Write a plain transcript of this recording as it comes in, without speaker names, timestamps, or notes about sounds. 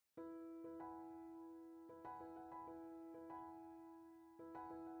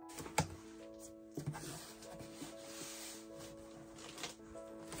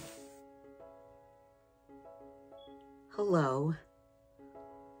Hello.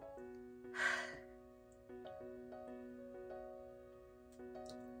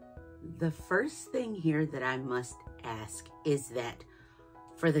 The first thing here that I must ask is that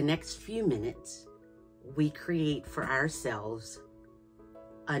for the next few minutes, we create for ourselves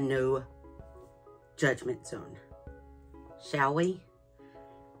a no judgment zone. Shall we?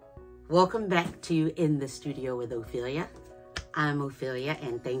 Welcome back to In the Studio with Ophelia. I'm Ophelia,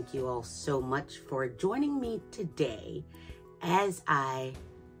 and thank you all so much for joining me today as I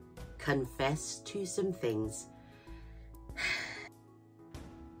confess to some things.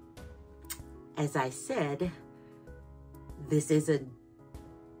 As I said, this is a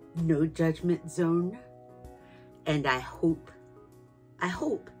no judgment zone, and I hope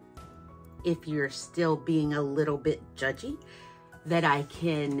if you're still being a little bit judgy, that I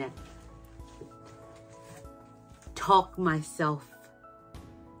can talk myself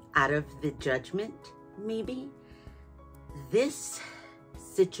out of the judgment, maybe. This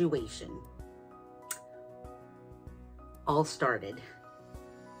situation all started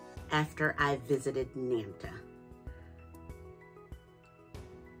after I visited NAMTA.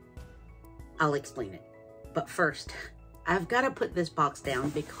 I'll explain it. But first, I've got to put this box down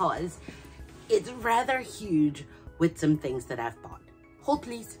because it's rather huge with some things that I've bought. Hold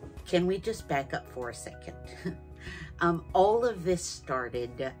please. Can we just back up for a second? All of this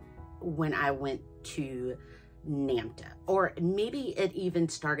started when I went to NAMTA, or maybe it even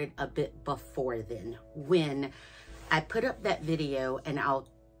started a bit before then, when I put up that video, and I'll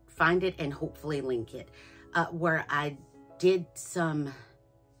find it and hopefully link it, where I did some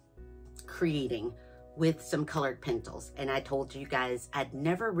creating with some colored pencils. And I told you guys I'd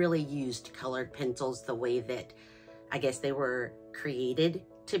never really used colored pencils the way that I guess they were created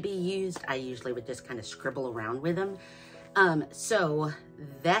to be used. I usually would just kind of scribble around with them. So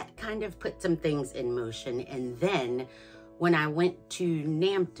that kind of put some things in motion. And then when I went to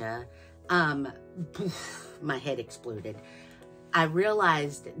NAMTA, my head exploded. I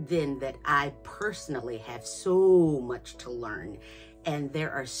realized then that I personally have so much to learn, and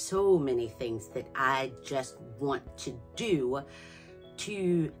there are so many things that I just want to do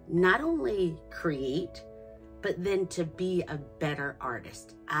to not only create, but then to be a better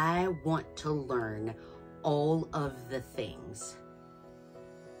artist. I want to learn all of the things.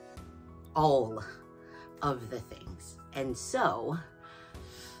 All of the things. And so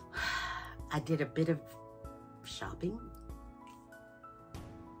I did a bit of shopping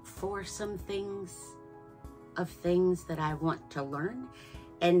for some things that I want to learn.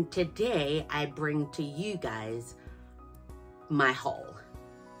 And today I bring to you guys my haul,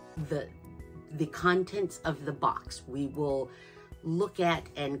 the contents of the box. We will look at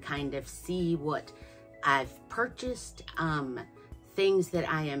and kind of see what I've purchased, things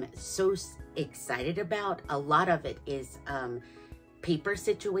that I am so excited about. A lot of it is paper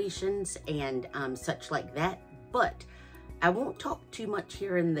situations and such like that, but I won't talk too much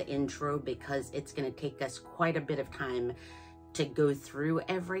here in the intro because it's going to take us quite a bit of time to go through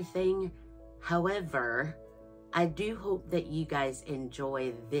everything. However, I do hope that you guys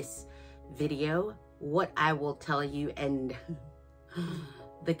enjoy this video. What I will tell you, and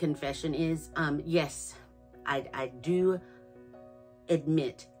the confession is, yes, I do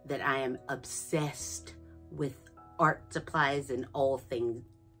admit that I am obsessed with art supplies and all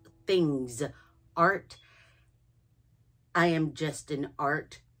things art. I am just an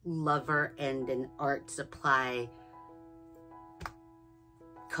art lover and an art supply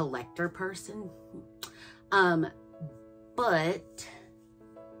collector person. But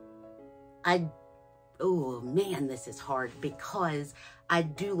oh man, this is hard because I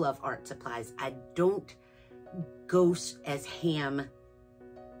do love art supplies. I don't go as ham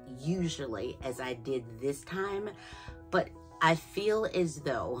usually as I did this time, but I feel as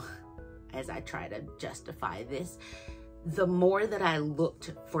though, as I try to justify this, the more that I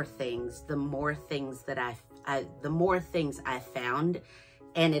looked for things, the more things that I found,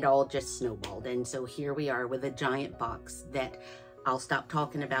 and it all just snowballed. And so here we are with a giant box that I'll stop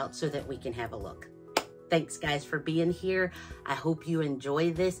talking about so that we can have a look. Thanks guys for being here. I hope you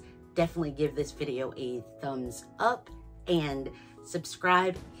enjoy this. Definitely give this video a thumbs up and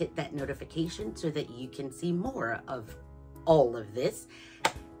subscribe, hit that notification so that you can see more of all of this.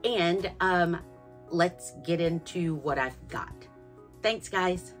 And let's get into what I've got. Thanks,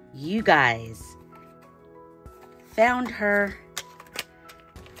 guys. You guys found her.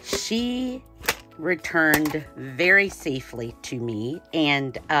 She returned very safely to me,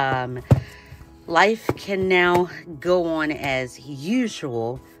 and life can now go on as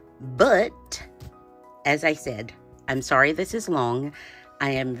usual. But as I said, I'm sorry this is long. I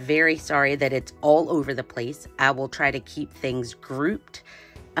am very sorry that it's all over the place. I will try to keep things grouped.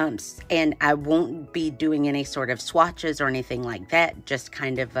 And I won't be doing any sort of swatches or anything like that. Just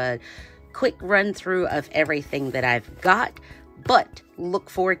kind of a quick run through of everything that I've got. But look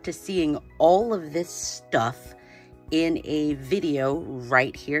forward to seeing all of this stuff in a video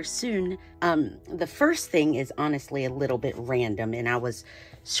right here soon. The first thing is honestly a little bit random, and I was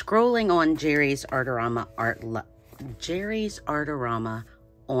scrolling on Jerry's Artarama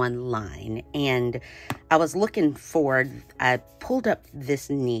online, and I was looking for, I pulled up this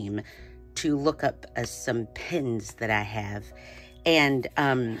name to look up some pens that I have, and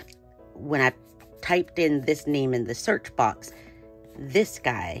when I typed in this name in the search box, this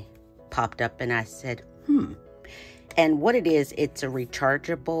guy popped up, and I said, and what it is, it's a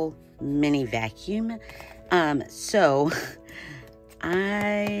rechargeable mini vacuum. So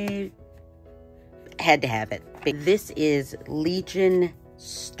I had to have it. This is Legion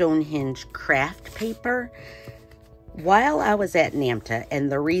Stonehenge craft paper. While I was at NAMTA,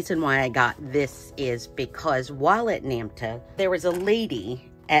 and the reason why I got this is because while at NAMTA, there was a lady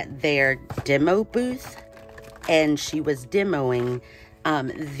at their demo booth, and she was demoing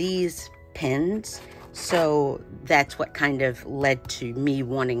these pens. So that's what kind of led to me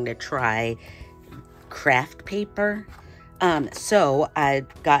wanting to try craft paper. So I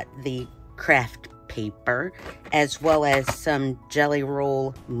got the craft paper as well as some Jelly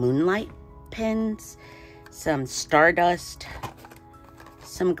Roll Moonlight pens, some Stardust,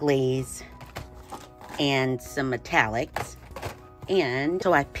 some glaze, and some metallics. And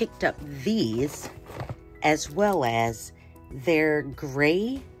so I picked up these as well as their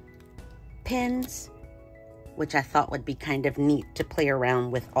gray pens, which I thought would be kind of neat to play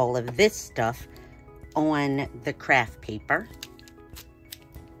around with all of this stuff on the craft paper.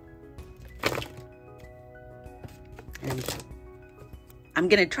 And I'm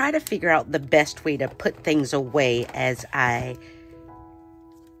going to try to figure out the best way to put things away as I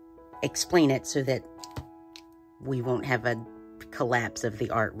explain it so that we won't have a collapse of the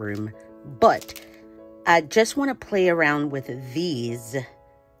art room. But I just want to play around with these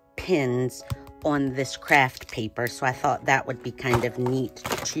pens on this craft paper, so I thought that would be kind of neat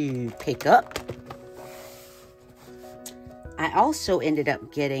to pick up. I also ended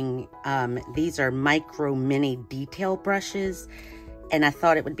up getting, these are micro mini detail brushes, and I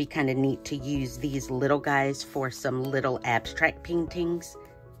thought it would be kind of neat to use these little guys for some little abstract paintings.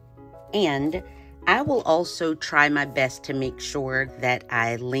 And I will also try my best to make sure that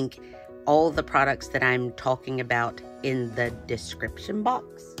I link all the products that I'm talking about in the description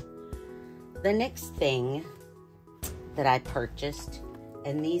box. The next thing that I purchased,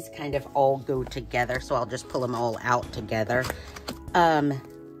 and these kind of all go together, so I'll just pull them all out together,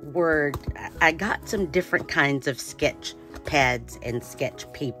 I got some different kinds of sketch pads and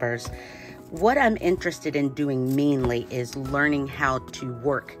sketch papers. What I'm interested in doing mainly is learning how to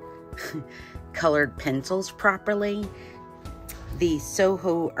work colored pencils properly. The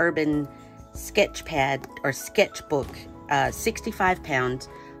Soho Urban sketch pad or sketchbook, 65 pounds,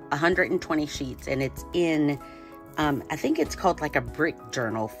 120 sheets, and it's in, I think it's called like a brick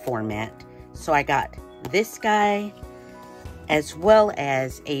journal format. So I got this guy as well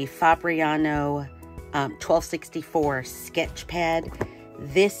as a Fabriano 1264 sketch pad.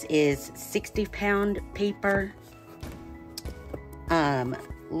 This is 60-pound paper,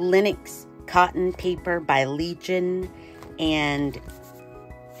 Lenox cotton paper by Legion, and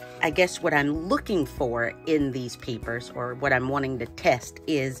I guess what I'm looking for in these papers, or what I'm wanting to test,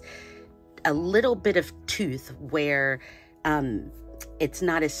 is a little bit of tooth where it's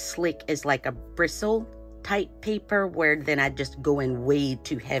not as slick as like a bristle type paper, where then I just go in way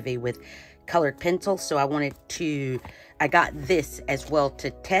too heavy with colored pencil. So I got this as well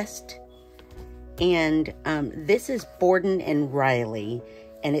to test. And this is Borden and Riley,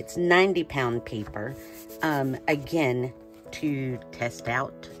 and it's 90-pound paper, again, to test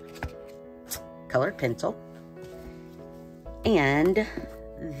out colored pencil. And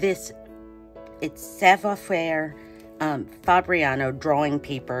this, it's Savoir-Faire Fabriano drawing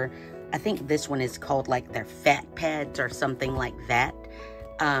paper. I think this one is called like their fat pads or something like that.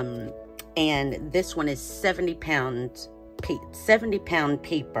 And this one is 70-pound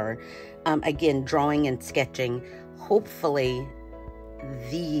paper, again, drawing and sketching. Hopefully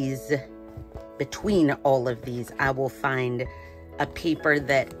these, between all of these, I will find a paper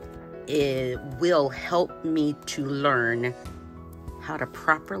that will help me to learn how to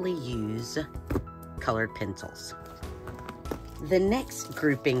properly use colored pencils. The next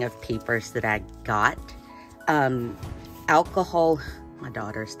grouping of papers that I got, alcohol, my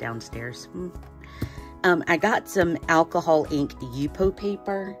daughter's downstairs, I got some alcohol ink Yupo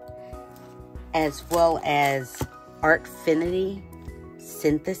paper, as well as Artfinity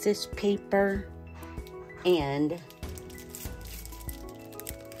synthesis paper, and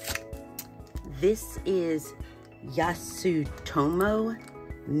this is Yasutomo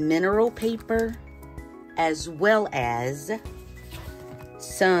mineral paper, as well as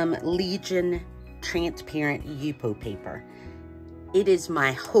some Legion transparent Yupo paper. It is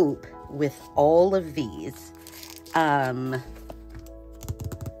my hope with all of these, I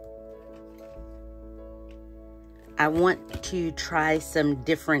want to try some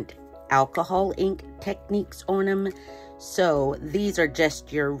different alcohol ink techniques on them. So these are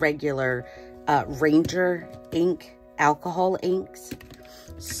just your regular Ranger ink alcohol inks.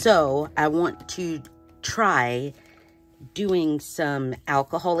 So I want to try doing some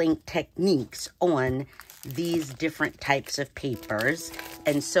alcohol ink techniques on these different types of papers.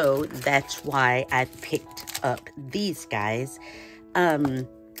 And so that's why I picked up these guys. You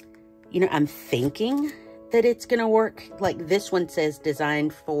know, I'm thinking that it's gonna work. Like this one says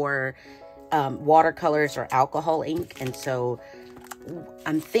designed for watercolors or alcohol ink, and so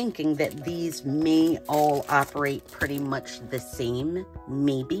I'm thinking that these may all operate pretty much the same,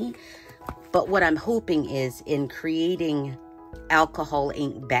 maybe. But what I'm hoping is in creating alcohol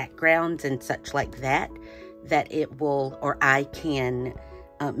ink backgrounds and such like that, that it will, or I can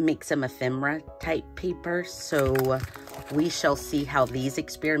make some ephemera type paper. So we shall see how these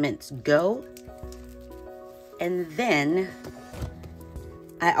experiments go. And then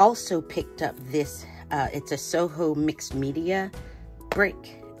I also picked up this, it's a Soho mixed media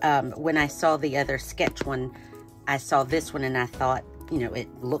brick. When I saw the other sketch one, I saw this one and I thought, you know, it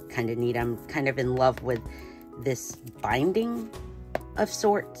looked kind of neat. I'm kind of in love with this binding of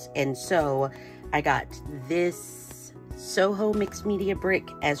sorts. And so I got this Soho mixed media brick,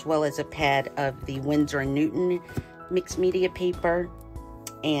 as well as a pad of the Winsor & Newton mixed media paper.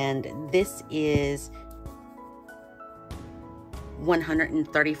 And this is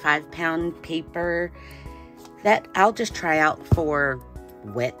 135-pound paper that I'll just try out for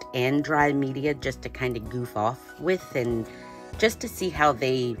wet and dry media, just to kind of goof off with, and just to see how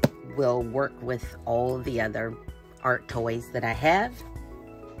they will work with all the other art toys that I have.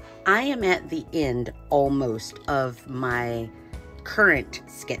 I am at the end almost of my current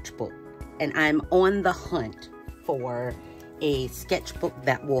sketchbook, and I'm on the hunt for a sketchbook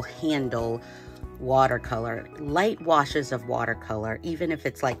that will handle watercolor, light washes of watercolor, even if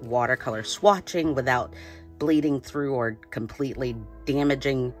it's like watercolor swatching without bleeding through or completely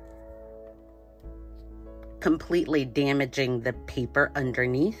damaging the paper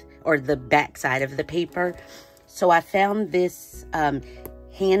underneath, or the back side of the paper. So I found this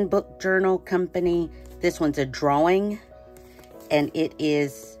handbook journal company. This one's a drawing, and it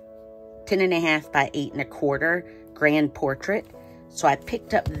is 10.5 by 8.25 grand portrait. So I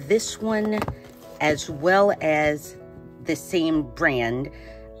picked up this one, as well as the same brand.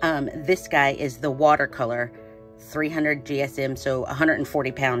 This guy is the watercolor 300 GSM, so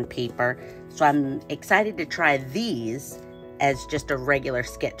 140-pound paper. So I'm excited to try these as just a regular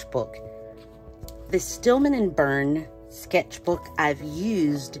sketchbook. The Stillman & Byrne sketchbook, I've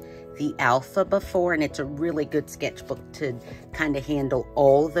used the Alpha before, and it's a really good sketchbook to kind of handle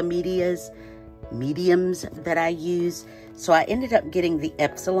all the mediums that I use. So I ended up getting the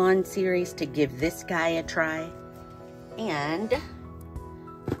Epsilon series to give this guy a try. And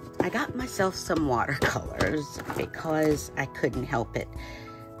I got myself some watercolors because I couldn't help it.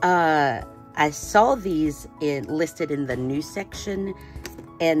 I saw these listed in the new section,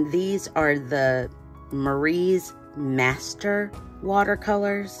 and these are the Marie's Master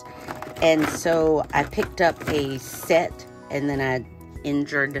watercolors. And so I picked up a set, and then I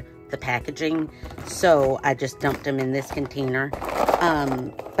injured the packaging, so I just dumped them in this container.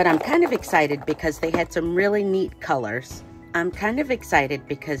 But I'm kind of excited because they had some really neat colors.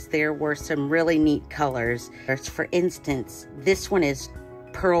 There were some really neat colors. For instance, this one is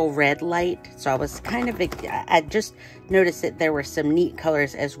pearl red light. So I just noticed that there were some neat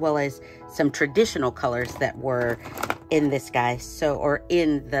colors, as well as some traditional colors that were in this guy. So, or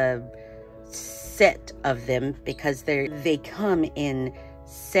in the set of them, because they come in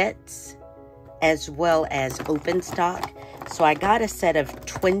sets as well as open stock. So I got a set of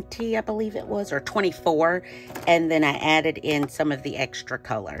 20, I believe it was, or 24, and then I added in some of the extra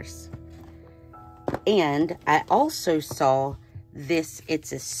colors. And I also saw this,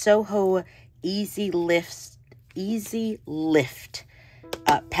 it's a Soho Easy Lift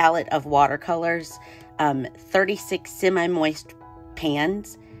palette of watercolors, 36 semi-moist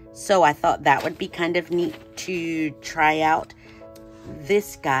pans. So I thought that would be kind of neat to try out.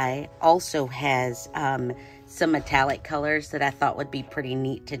 this guy also has some metallic colors that I thought would be pretty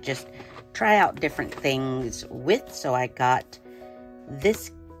neat to just try out different things with. So I got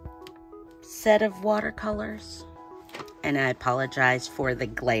this set of watercolors, and I apologize for the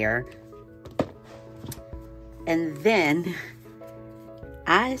glare. And then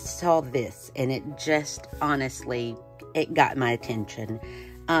I saw this, and it just, honestly, it got my attention.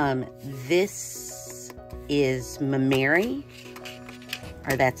 This is Mameri,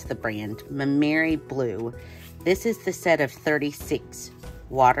 or that's the brand, Mameri Blue. This is the set of 36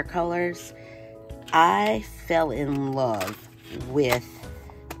 watercolors. I fell in love with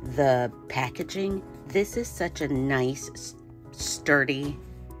the packaging. This is such a nice, sturdy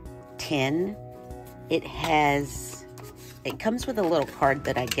tin. It comes with a little card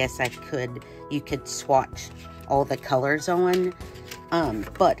that I guess you could swatch all the colors on.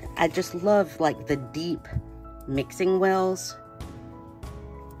 But I just love like the deep mixing wells.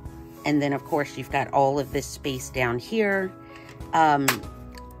 And then of course you've got all of this space down here.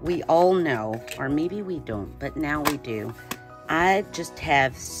 We all know, or maybe we don't, but now we do. I just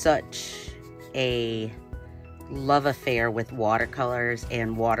have such a love affair with watercolors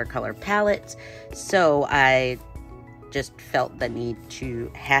and watercolor palettes. So I just felt the need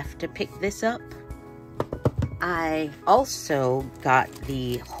to have to pick this up. I also got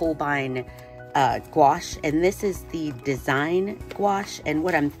the Holbein gouache, and this is the design gouache. And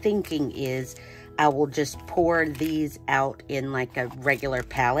what I'm thinking is I will just pour these out in like a regular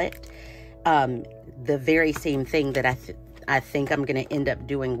palette. The very same thing that I think I'm going to end up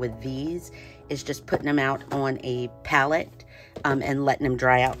doing with these is just putting them out on a palette and letting them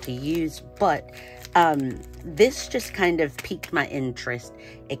dry out to use. But this just kind of piqued my interest,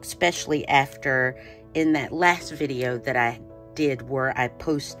 especially after in that last video that I did where I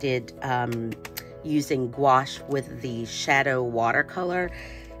posted using gouache with the shadow watercolor.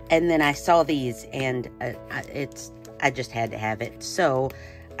 And then I saw these, and I just had to have it. So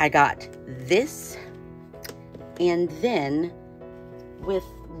I got this, and then with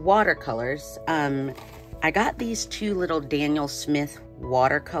watercolors, I got these two little Daniel Smith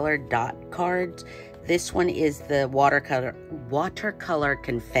watercolor dot cards. This one is the watercolor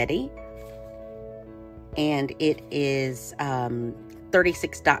confetti, and it is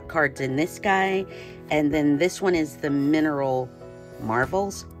 36 dot cards in this guy. And then this one is the Mineral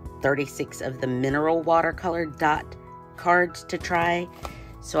Marvels, 36 of the mineral watercolor dot cards to try.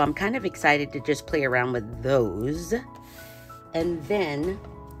 So I'm kind of excited to just play around with those. And then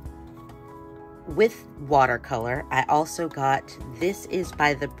with watercolor, I also got, this is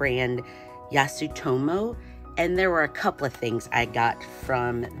by the brand Yasutomo, and there were a couple of things I got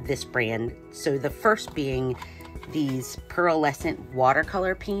from this brand. So the first being these pearlescent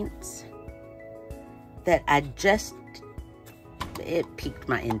watercolor paints that it piqued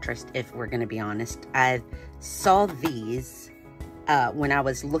my interest, if we're going to be honest. I saw these when I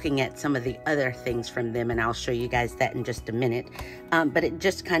was looking at some of the other things from them, and I'll show you guys that in just a minute. But it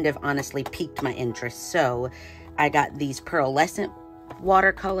just kind of honestly piqued my interest. So I got these pearlescent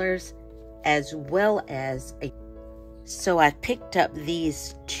watercolors as well as so I picked up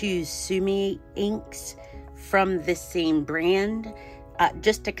these two Sumi inks from the same brand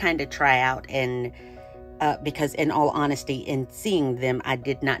just to kind of try out, and because in all honesty, in seeing them, I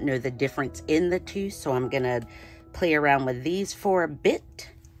did not know the difference in the two. So I'm going to play around with these for a bit.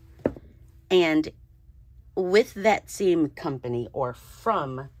 And with that same company, or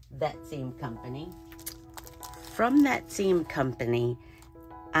from that same company,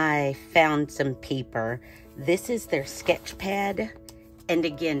 I found some paper. This is their sketch pad. And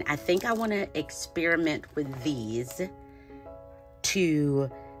again, I think I want to experiment with these to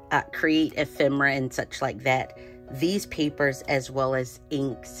create ephemera and such like that. These papers as well as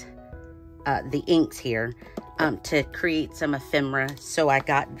inks, the inks here, to create some ephemera. So I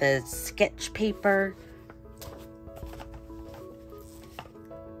got the sketch paper,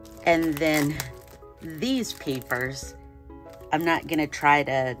 and then these papers, I'm not gonna try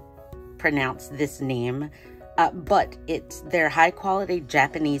to pronounce this name, but it's their high quality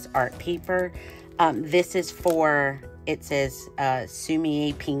Japanese art paper. This is for, it says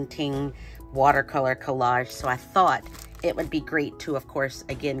Sumi painting watercolor collage. So I thought it would be great to, of course,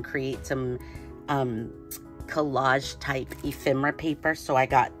 again, create some collage type ephemera paper. So I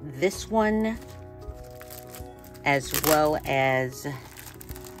got this one as well as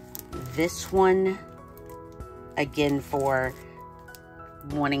this one, again for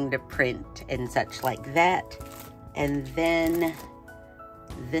wanting to print and such like that. And then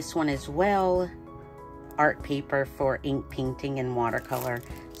this one as well, art paper for ink painting and watercolor.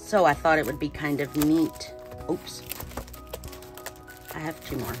 So I thought it would be kind of neat. Oops. I have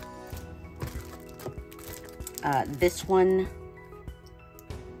two more. This one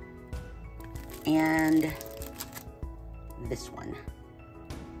and this one.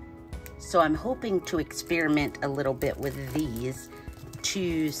 So I'm hoping to experiment a little bit with these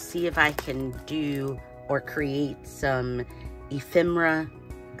to see if I can do or create some ephemera,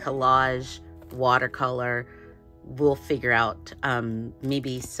 collage, watercolor. We'll figure out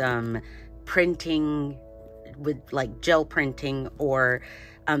maybe some printing with like gel printing, or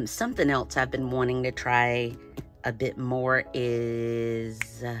something else I've been wanting to try a bit more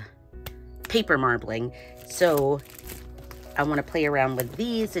is paper marbling. So I want to play around with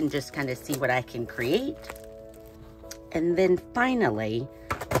these and just kind of see what I can create. And then finally,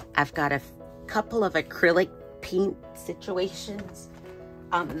 I've got a couple of acrylic paint situations.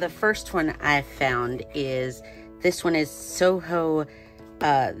 The first one I found is, this one is Soho,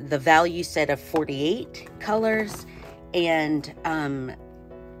 the value set of 48 colors. And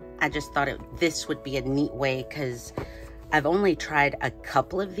I just thought this would be a neat way, because I've only tried a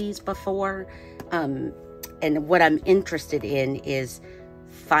couple of these before. And what I'm interested in is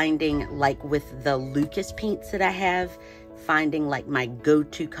finding, like with the Lucas paints that I have, finding like my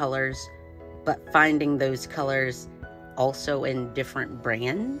go-to colors, but finding those colors also in different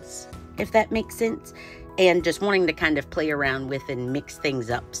brands, if that makes sense. And just wanting to kind of play around with and mix things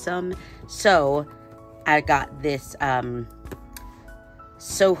up some. So I got this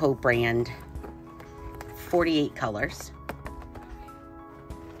Soho brand, 48 colors.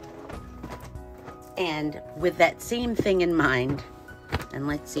 And with that same thing in mind, and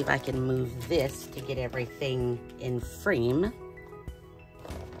let's see if I can move this to get everything in frame.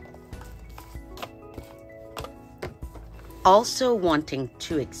 Also wanting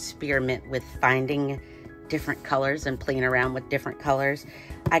to experiment with finding different colors and playing around with different colors.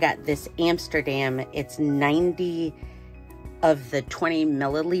 I got this Amsterdam. It's 90 of the 20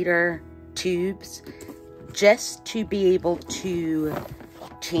 milliliter tubes, just to be able to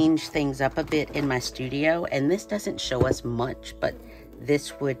change things up a bit in my studio. And this doesn't show us much, but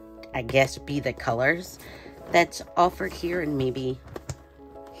this would, I guess, be the colors that's offered here. And maybe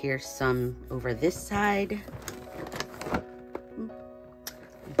here's some over this side.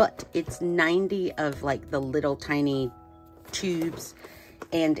 But it's 90 of like the little tiny tubes.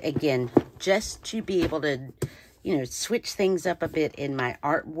 And again, just to be able to, you know, switch things up a bit in my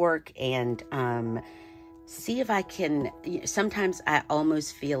artwork and see if I can. Sometimes I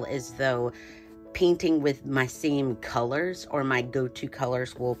almost feel as though painting with my same colors or my go-to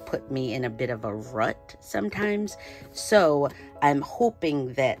colors will put me in a bit of a rut sometimes. So I'm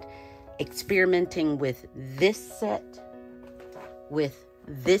hoping that experimenting with this set,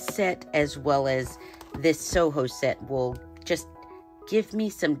 as well as this Soho set, will just give me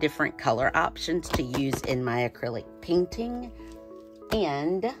some different color options to use in my acrylic painting.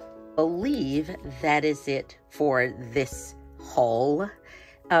 And I believe that is it for this haul.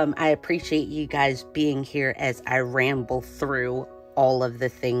 I appreciate you guys being here as I ramble through all of the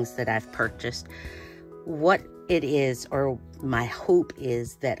things that I've purchased. What it is, or my hope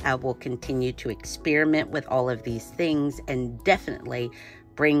is, that I will continue to experiment with all of these things and definitely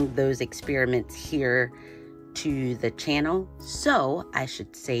bring those experiments here to the channel. So I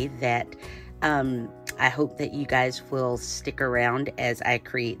should say that I hope that you guys will stick around as I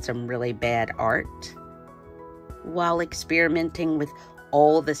create some really bad art while experimenting with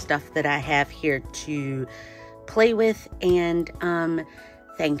all the stuff that I have here to play with. And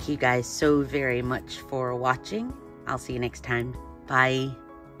thank you guys so very much for watching. I'll see you next time. Bye.